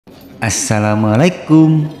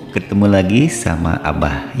Assalamualaikum, ketemu lagi sama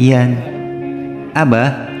Abah Ian.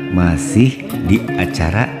 Abah masih di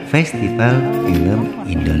acara Festival Film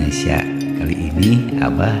Indonesia. Kali ini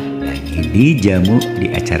Abah lagi dijamu di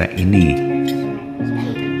acara ini.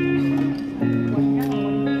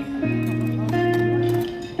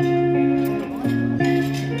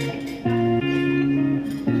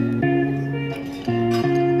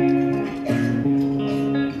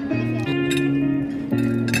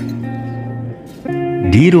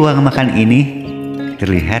 Di ruang makan ini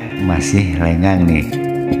terlihat masih lengang nih.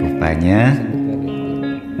 Rupanya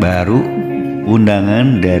baru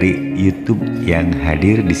undangan dari YouTube yang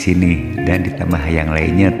hadir di sini dan ditambah yang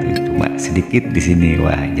lainnya tuh cuma sedikit di sini.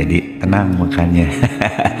 Wah, jadi tenang makannya.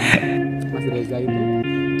 Mas Reza itu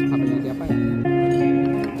HP-nya siapa ya?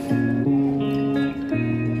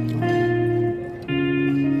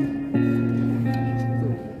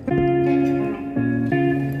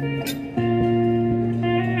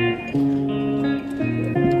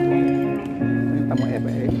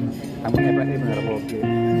 Tamu EPE bener oke.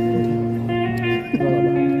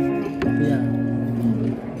 Iya.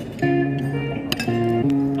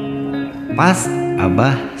 Pas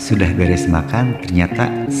Abah sudah beres makan, ternyata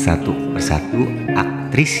satu persatu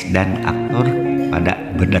aktris dan aktor pada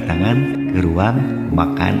berdatangan ke ruang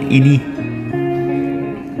makan ini.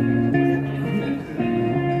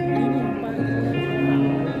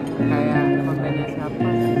 Kayak kontennya siapa?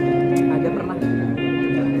 Ada pernah?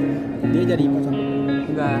 Dia jadi pasang.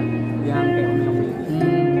 Enggak, yang kayak omong-omong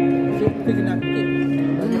itu bikin aktif.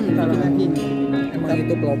 Emang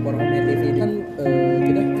itu pelopor online TV kan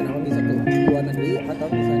kita kenapa bisa ke luar negeri atau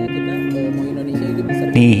misalnya kita mau Indonesia itu bisa.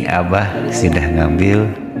 Nih Abah sudah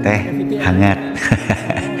ngambil teh hangat.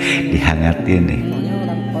 Dihangatin nih. Soalnya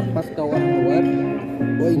orang pas ke orang luar,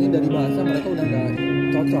 wah ini dari bahasa mereka udah nggak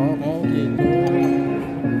cocok. Oh gitu.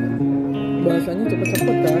 Bahasanya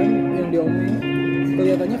cepet-cepet kan yang diomongin.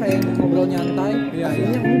 Kelihatannya kayak ngobrol nyantai,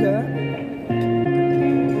 aslinya enggak.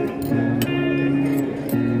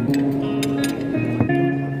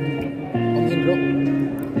 Om Indro,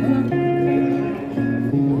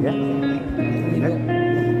 Ya. Om Indro,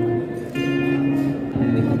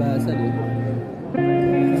 5 bahasa dia.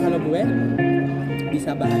 Kalau gue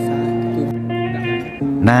bisa bahasa tuh.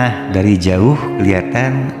 Nah, dari jauh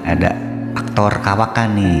kelihatan ada aktor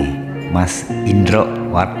kawakan nih, Mas Indro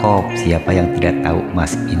Warkop. Siapa yang tidak tahu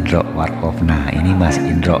Mas Indro Warkop? Nah, ini Mas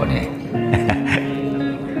Indro nih.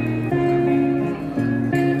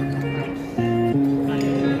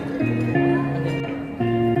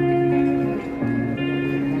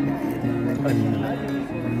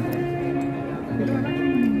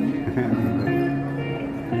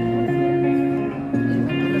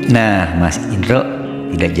 Nah, Mas Indro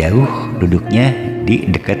tidak jauh duduknya di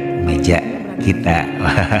dekat meja kita.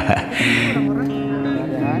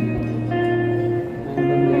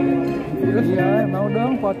 Iya, mau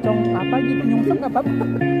dong pocong apa gitu, nyungsep nggak apa-apa.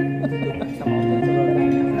 Sama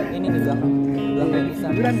ini di belakang bisa.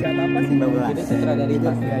 Bulan nggak apa-apa sih. Jadi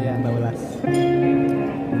sutradaritas ya, Mbak Ulas.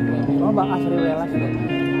 Oh, Bang Asri Welas deh.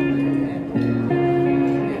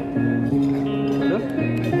 Terus,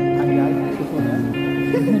 anjay susunya.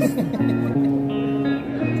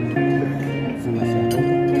 Sama siapa?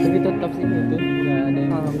 Tapi tetap sih itu nggak ada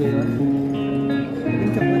yang alhamdulillah.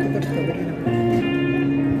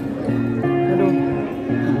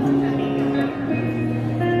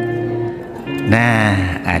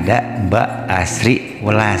 Nah, ada Mbak Asri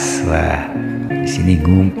Welas. Wah, di sini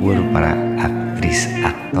ngumpul para aktris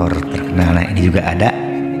aktor terkenal. Nah, ini juga ada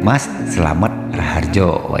Mas Slamet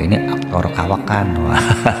Raharjo. Wah, ini aktor kawakan. Wah,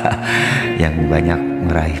 yang banyak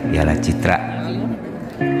meraih piala citra.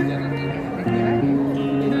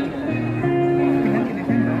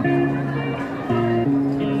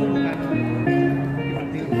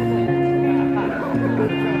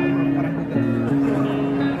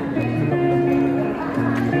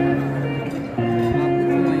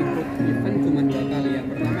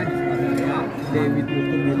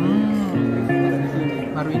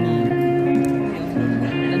 Baru ini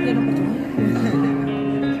nanti ada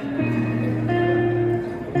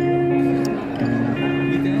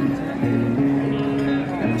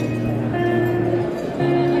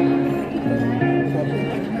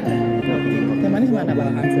yang manis mana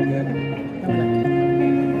Bang? Yang mana?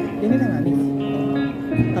 Ini yang manis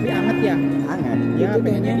tapi anget ya? Anget ya,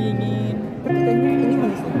 pengennya dingin tapi kayaknya ini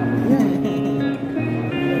manis ya.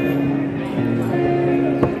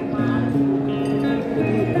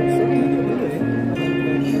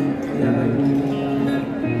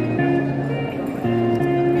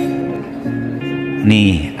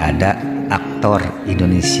 Nih ada aktor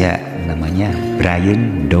Indonesia namanya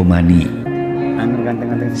Brian Domani.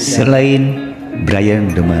 Selain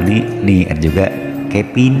Brian Domani nih ada juga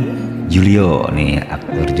Kevin Julio nih,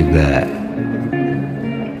 aktor juga.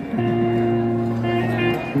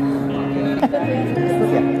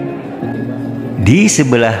 Di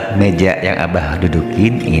sebelah meja yang Abah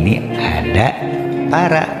dudukin ini ada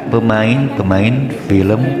para pemain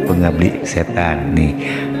film Pengabdi Setan nih.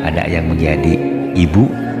 Ada yang menjadi ibu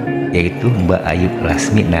yaitu Mbak Ayu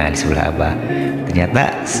Lasmi. Nah, di sebelah Abah.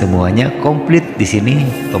 Ternyata semuanya komplit di sini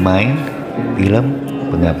pemain film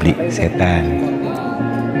Pengabdi Setan.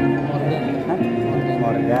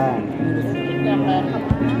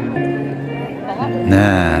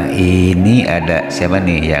 Nah, ini ada siapa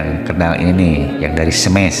nih yang kenal ini nih, yang dari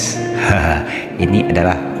Smash. Ini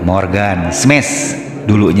adalah Morgan Smash.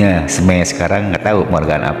 Dulunya Smash, sekarang nggak tahu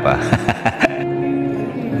Morgan apa.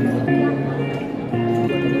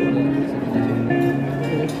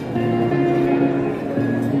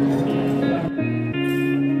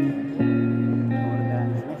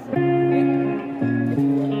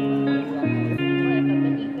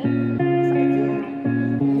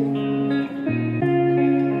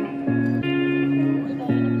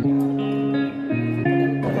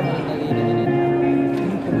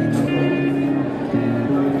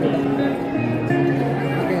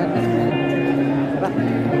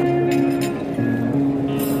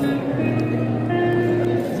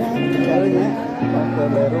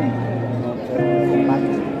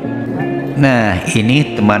 Nah,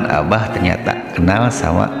 ini teman Abah ternyata kenal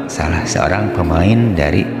sama salah seorang pemain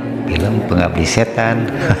dari film Pengabdi Setan.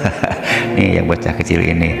 Nih yang bocah kecil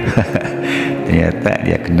ini. Ternyata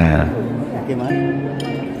dia kenal.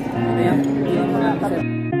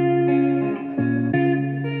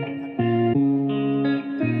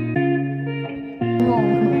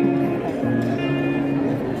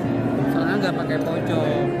 Soalnya nggak pakai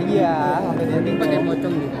pocong. Iya, mending pakai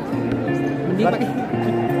pocong juga. Mending pakai.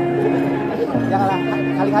 Janganlah,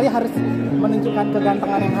 kali-kali harus menunjukkan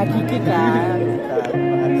kegantengan yang hakiki kan.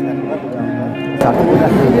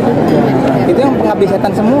 Itu yang pengabdi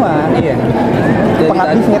setan semua. Iya.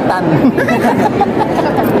 Pengabdi setan.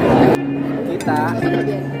 Kita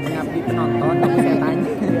pengabdi penonton tapi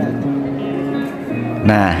setannya.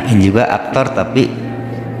 Nah, ini juga aktor tapi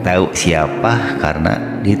tahu siapa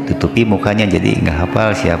karena ditutupi mukanya jadi nggak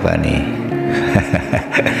hafal siapa nih.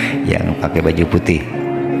 Yang pakai baju putih.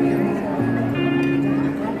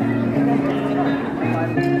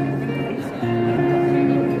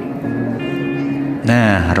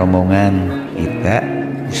 Nah, rombongan kita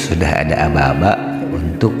sudah ada aba-aba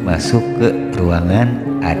untuk masuk ke ruangan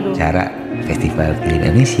acara Festival Film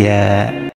Indonesia.